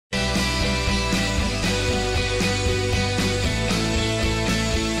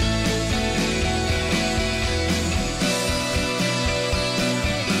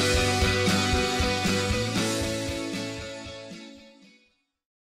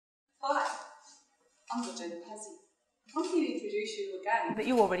I'm Georgina Pazzi. I'm here to introduce you to a game that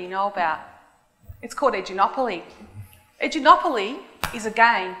you already know about. It's called Edginopoly. Edginopoly is a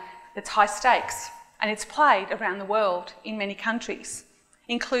game that's high stakes and it's played around the world in many countries,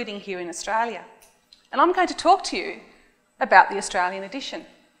 including here in Australia. And I'm going to talk to you about the Australian edition.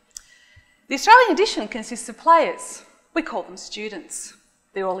 The Australian edition consists of players. We call them students.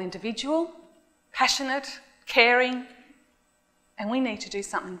 They're all individual, passionate, caring, and we need to do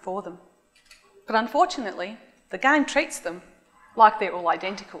something for them. But unfortunately, the game treats them like they're all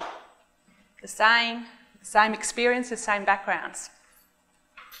identical. The same experiences, same backgrounds.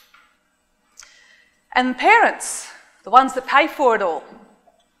 And the parents, the ones that pay for it all,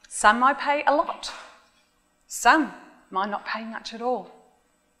 some might pay a lot. Some might not pay much at all.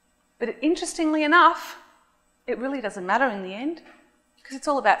 But interestingly enough, it really doesn't matter in the end because it's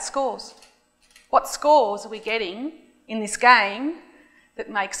all about scores. What scores are we getting in this game that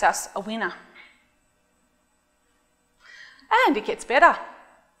makes us a winner? And it gets better.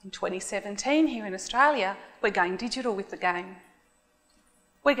 In 2017 here in Australia, we're going digital with the game.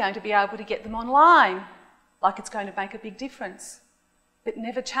 We're going to be able to get them online, like it's going to make a big difference. It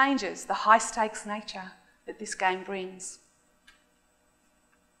never changes the high stakes nature that this game brings.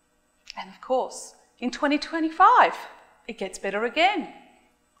 And of course, in 2025, it gets better again.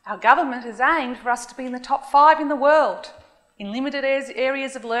 Our government has aimed for us to be in the top 5 in the world in limited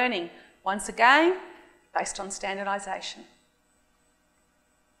areas of learning, once again, based on standardisation.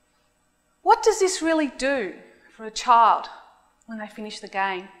 What does this really do for a child when they finish the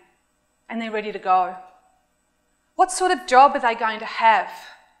game and they're ready to go? What sort of job are they going to have?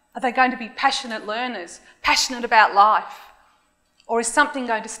 Are they going to be passionate learners, passionate about life? Or is something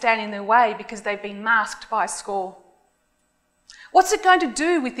going to stand in their way because they've been masked by a score? What's it going to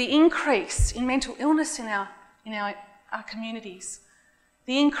do with the increase in mental illness in our communities?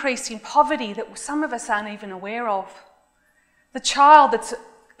 The increase in poverty that some of us aren't even aware of? The child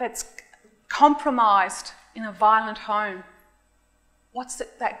that's compromised in a violent home? What's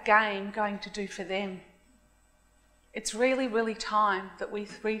that game going to do for them? It's really, really time that we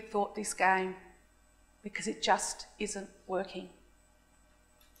rethought this game because it just isn't working.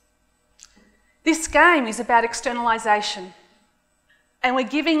 This game is about externalisation, and we're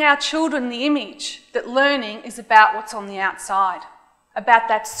giving our children the image that learning is about what's on the outside, about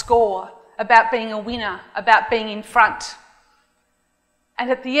that score, about being a winner, about being in front. And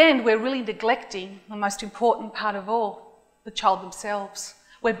at the end, we're really neglecting the most important part of all, the child themselves.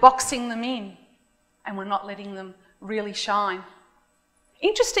 We're boxing them in, and we're not letting them really shine.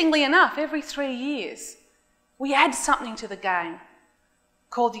 Interestingly enough, every 3 years, we add something to the game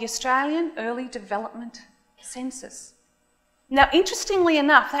called the Australian Early Development Census. Now, interestingly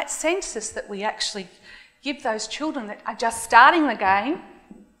enough, that census that we actually give those children that are just starting the game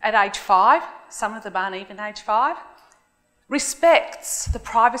at age 5, some of them aren't even age 5, respects the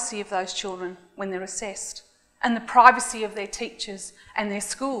privacy of those children when they're assessed and the privacy of their teachers and their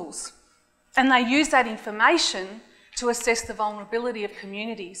schools. And they use that information to assess the vulnerability of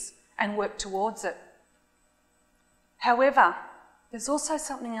communities and work towards it. However, there's also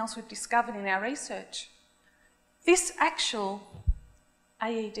something else we've discovered in our research. This actual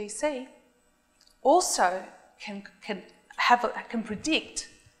AEDC also can predict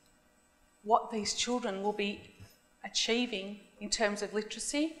what these children will be achieving in terms of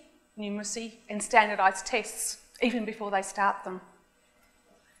literacy, numeracy and standardised tests, even before they start them.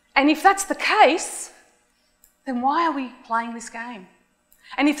 And if that's the case, then why are we playing this game?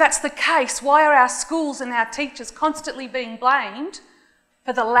 And if that's the case, why are our schools and our teachers constantly being blamed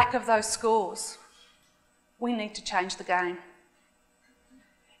for the lack of those scores? We need to change the game.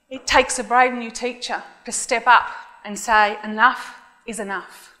 It takes a brave new teacher to step up and say, enough is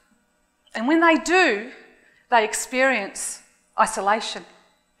enough. And when they do, they experience isolation.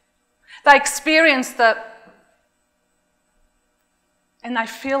 They experience and they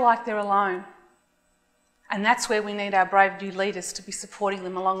feel like they're alone. And that's where we need our brave new leaders to be supporting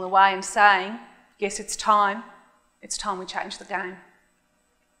them along the way and saying, yes, it's time we change the game.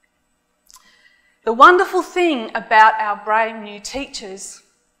 The wonderful thing about our brave new teachers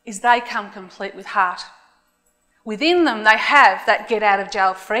is they come complete with heart. Within them, they have that get out of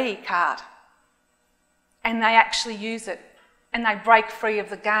jail free card. And they actually use it. And they break free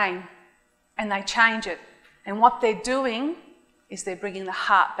of the game. And they change it. And what they're doing is they're bringing the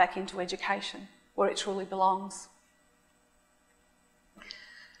heart back into education, where it truly belongs.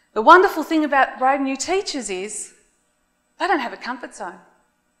 The wonderful thing about brave new teachers is they don't have a comfort zone.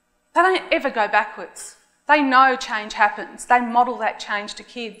 They don't ever go backwards. They know change happens. They model that change to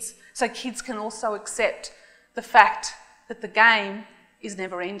kids so kids can also accept the fact that the game is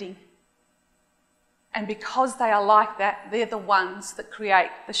never ending. And because they are like that, they're the ones that create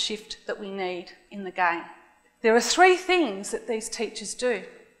the shift that we need in the game. There are 3 things that these teachers do.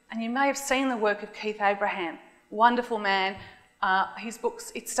 And you may have seen the work of Keith Abraham. Wonderful man. His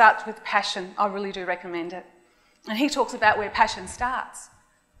books, it starts with passion. I really do recommend it. And he talks about where passion starts.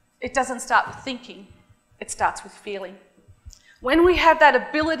 It doesn't start with thinking. It starts with feeling. When we have that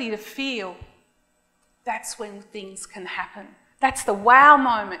ability to feel, that's when things can happen. That's the wow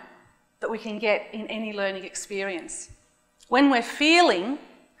moment that we can get in any learning experience. When we're feeling,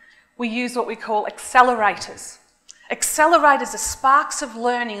 we use what we call accelerators. Accelerators are sparks of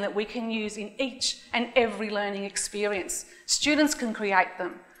learning that we can use in each and every learning experience. Students can create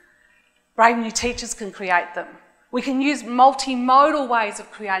them. Brave new teachers can create them. We can use multimodal ways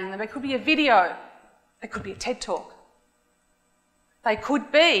of creating them. It could be a video. It could be a TED talk. They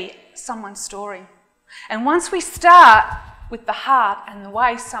could be someone's story. And once we start with the heart and the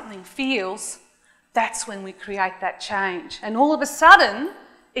way something feels, that's when we create that change. And all of a sudden,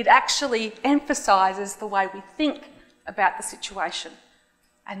 it actually emphasises the way we think about the situation.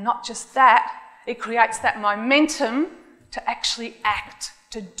 And not just that, it creates that momentum to actually act,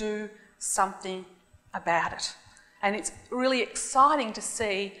 to do something about it. And it's really exciting to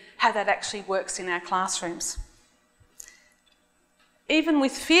see how that actually works in our classrooms. Even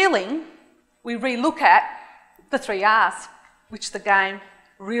with feeling, we re-look at the 3 R's, which the game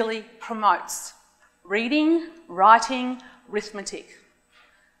really promotes. Reading, writing, arithmetic.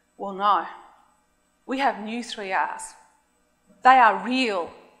 Well, no. We have new 3 R's. They are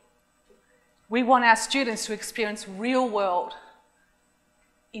real. We want our students to experience real world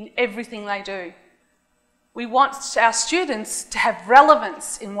in everything they do. We want our students to have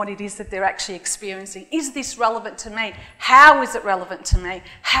relevance in what it is that they're actually experiencing. Is this relevant to me? How is it relevant to me?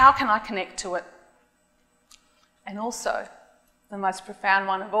 How can I connect to it? And also, the most profound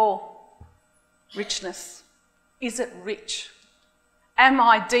one of all, richness. Is it rich? Am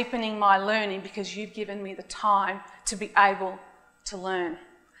I deepening my learning because you've given me the time to be able to learn?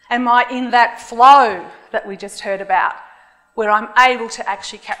 Am I in that flow that we just heard about, where I'm able to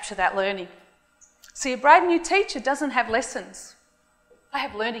actually capture that learning? See, a brave new teacher doesn't have lessons. They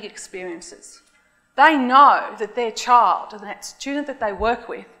have learning experiences. They know that their child and that student that they work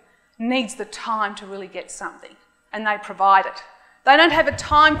with needs the time to really get something, and they provide it. They don't have a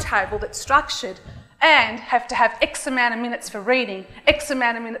timetable that's structured and have to have X amount of minutes for reading, X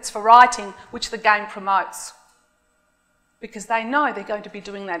amount of minutes for writing, which the game promotes. Because they know they're going to be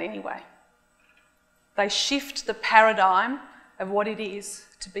doing that anyway. They shift the paradigm of what it is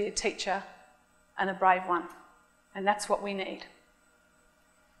to be a teacher and a brave one. And that's what we need.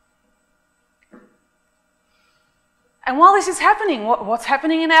 And while this is happening, what's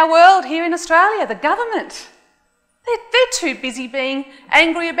happening in our world here in Australia? The government. They're too busy being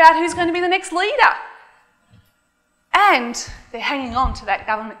angry about who's going to be the next leader. And they're hanging on to that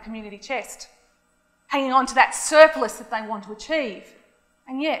government community chest, hanging on to that surplus that they want to achieve.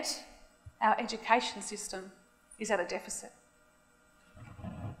 And yet, our education system is at a deficit.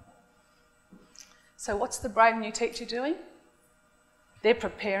 So what's the brave new teacher doing? They're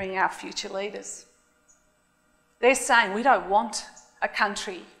preparing our future leaders. They're saying we don't want a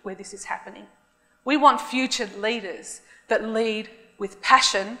country where this is happening. We want future leaders that lead with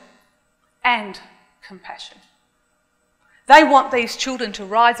passion and compassion. They want these children to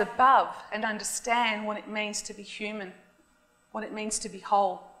rise above and understand what it means to be human, what it means to be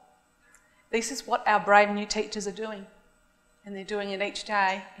whole. This is what our brave new teachers are doing, and they're doing it each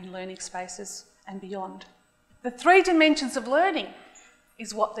day in learning spaces and beyond. The 3 dimensions of learning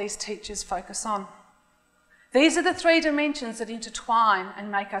is what these teachers focus on. These are the 3 dimensions that intertwine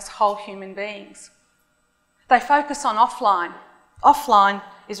and make us whole human beings. They focus on offline. Offline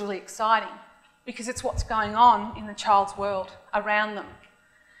is really exciting because it's what's going on in the child's world around them.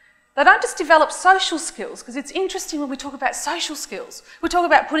 They don't just develop social skills, because it's interesting when we talk about social skills. We talk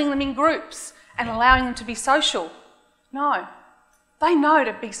about putting them in groups and allowing them to be social. No, they know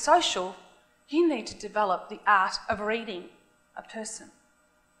to be social, you need to develop the art of reading a person.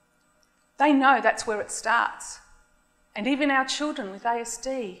 They know that's where it starts. And even our children with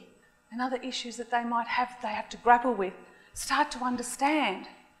ASD and other issues that they might have, they have to grapple with, start to understand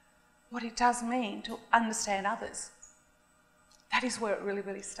what it does mean to understand others. That is where it really,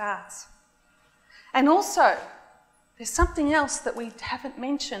 really starts. And also, there's something else that we haven't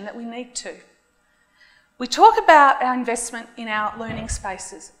mentioned that we need to. We talk about our investment in our learning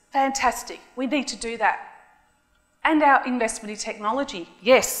spaces. Fantastic, we need to do that. And our investment in technology.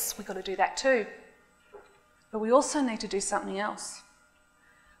 Yes, we've got to do that too. But we also need to do something else.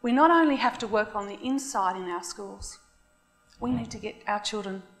 We not only have to work on the inside in our schools, we need to get our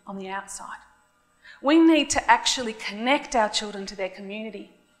children on the outside. We need to actually connect our children to their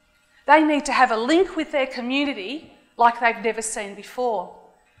community. They need to have a link with their community like they've never seen before.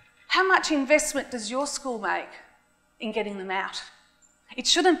 How much investment does your school make in getting them out? It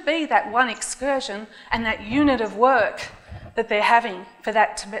shouldn't be that one excursion and that unit of work that they're having for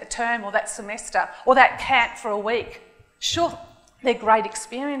that term or that semester or that camp for a week. Sure, they're great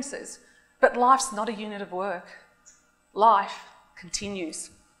experiences, but life's not a unit of work. Life continues.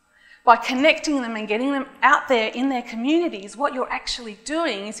 By connecting them and getting them out there in their communities, what you're actually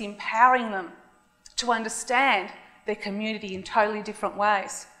doing is empowering them to understand their community in totally different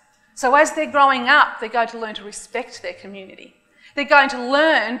ways. So as they're growing up, they're going to learn to respect their community. They're going to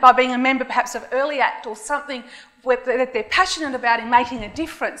learn by being a member perhaps of Early Act or something that they're passionate about in making a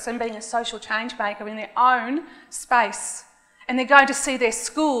difference and being a social change maker in their own space. And they're going to see their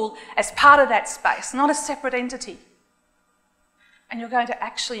school as part of that space, not a separate entity. And you're going to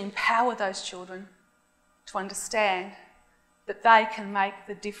actually empower those children to understand that they can make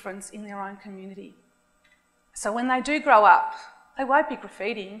the difference in their own community. So when they do grow up, they won't be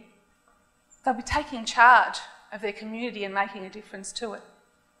graffitiing. They'll be taking charge of their community and making a difference to it.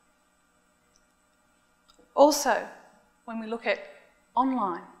 Also, when we look at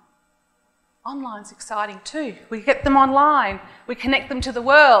online, online's exciting too. We get them online, we connect them to the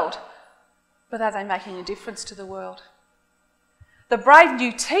world, but are they making a difference to the world? The brave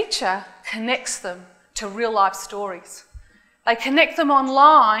new teacher connects them to real life stories. They connect them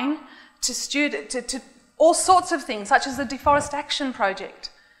online to all sorts of things, such as the Deforestation Project,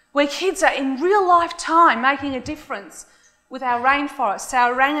 where kids are in real life time making a difference with our rainforests,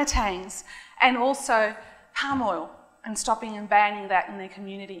 our orangutans, and also palm oil, and stopping and banning that in their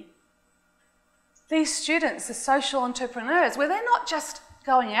community. These students are social entrepreneurs, where they're not just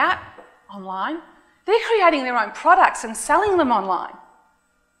going out online, they're creating their own products and selling them online.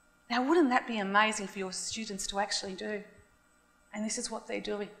 Now, wouldn't that be amazing for your students to actually do? And this is what they're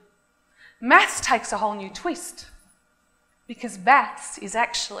doing. Maths takes a whole new twist, because maths is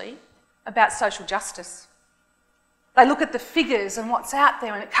actually about social justice. They look at the figures and what's out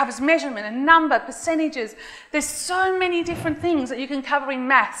there, and it covers measurement and number, percentages. There's so many different things that you can cover in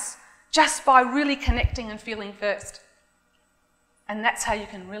maths just by really connecting and feeling first. And that's how you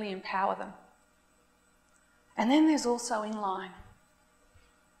can really empower them. And then there's also inline.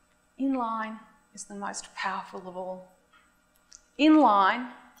 Inline is the most powerful of all. Inline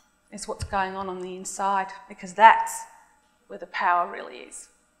is what's going on the inside, because that's where the power really is.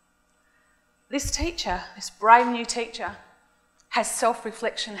 This teacher, this brave new teacher, has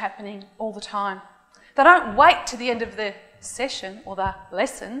self-reflection happening all the time. They don't wait to the end of the session or the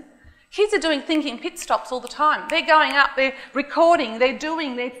lesson. Kids are doing thinking pit stops all the time. They're going up, they're recording, they're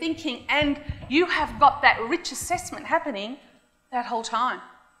doing, they're thinking, and you have got that rich assessment happening that whole time.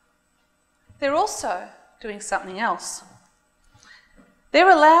 They're also doing something else. They're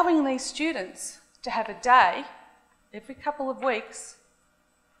allowing these students to have a day every couple of weeks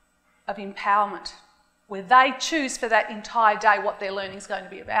of empowerment, where they choose for that entire day what their learning is going to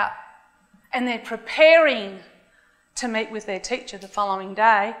be about. And they're preparing to meet with their teacher the following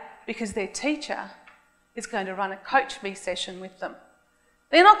day, because their teacher is going to run a Coach Me session with them.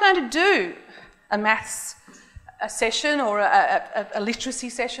 They're not going to do a maths session or a literacy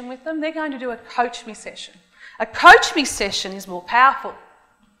session with them. They're going to do a Coach Me session. A Coach Me session is more powerful,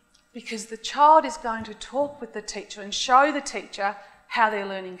 because the child is going to talk with the teacher and show the teacher how they're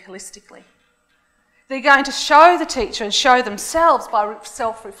learning holistically. They're going to show the teacher and show themselves by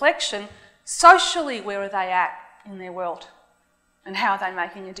self-reflection, socially, where are they at in their world and how are they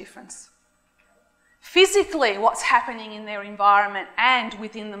making a difference. Physically, what's happening in their environment and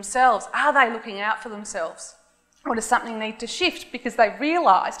within themselves. Are they looking out for themselves? Or does something need to shift because they've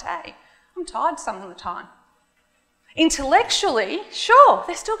realised, hey, I'm tired some of the time. Intellectually, sure,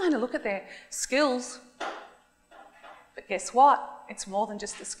 they're still going to look at their skills. But guess what? It's more than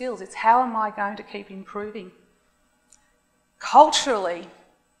just the skills. It's how am I going to keep improving? Culturally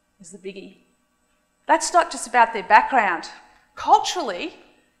is the biggie. That's not just about their background. Culturally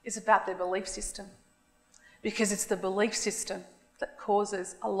is about their belief system, because it's the belief system that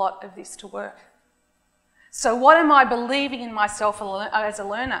causes a lot of this to work. So what am I believing in myself as a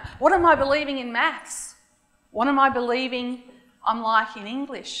learner? What am I believing in maths? What am I believing I'm like in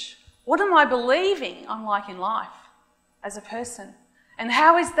English? What am I believing I'm like in life as a person? And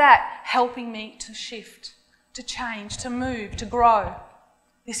how is that helping me to shift, to change, to move, to grow?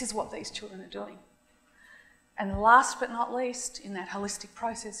 This is what these children are doing. And last but not least, in that holistic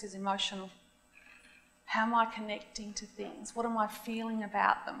process is emotional. How am I connecting to things? What am I feeling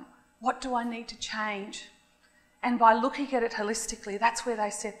about them? What do I need to change? And by looking at it holistically, that's where they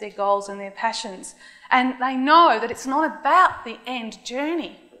set their goals and their passions. And they know that it's not about the end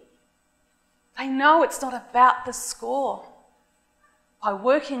journey. They know it's not about the score. By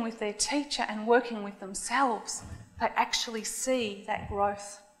working with their teacher and working with themselves, they actually see that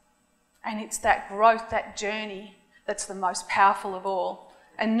growth. And it's that growth, that journey, that's the most powerful of all.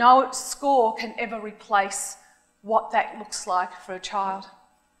 And no score can ever replace what that looks like for a child.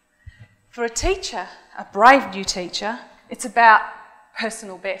 For a teacher, a brave new teacher, it's about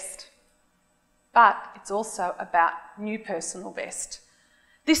personal best. But it's also about new personal best.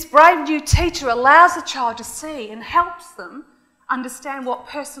 This brave new teacher allows the child to see and helps them understand what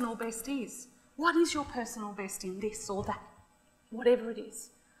personal best is. What is your personal best in this or that? Whatever it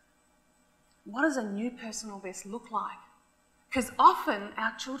is. What does a new personal best look like? Because often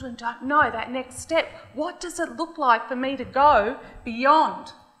our children don't know that next step. What does it look like for me to go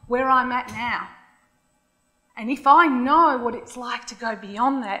beyond where I'm at now? And if I know what it's like to go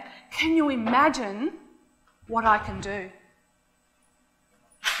beyond that, can you imagine what I can do?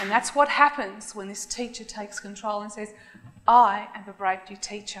 And that's what happens when this teacher takes control and says, I am a brave new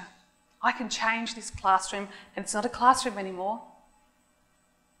teacher. I can change this classroom, and it's not a classroom anymore.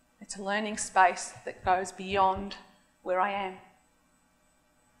 It's a learning space that goes beyond where I am.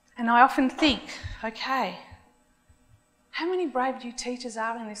 And I often think, okay, how many brave new teachers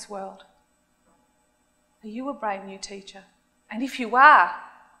are in this world? Are you a brave new teacher? And if you are,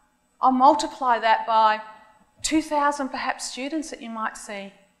 I'll multiply that by 2,000 perhaps students that you might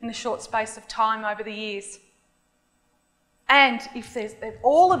see in a short space of time over the years. And if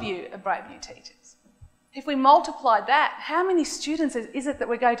all of you are brave new teachers, if we multiply that, how many students is it that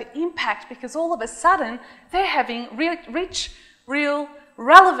we're going to impact? Because all of a sudden they're having rich, real,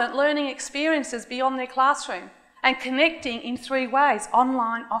 relevant learning experiences beyond their classroom and connecting in 3 ways: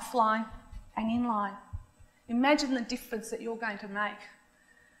 online, offline and inline. Imagine the difference that you're going to make.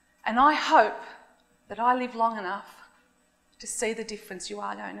 And I hope that I live long enough to see the difference you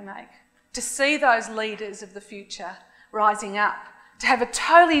are going to make, to see those leaders of the future rising up, to have a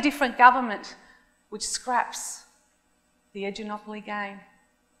totally different government which scraps the edunopoly game,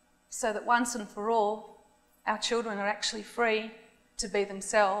 so that once and for all, our children are actually free to be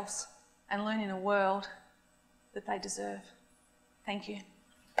themselves and learn in a world that they deserve. Thank you.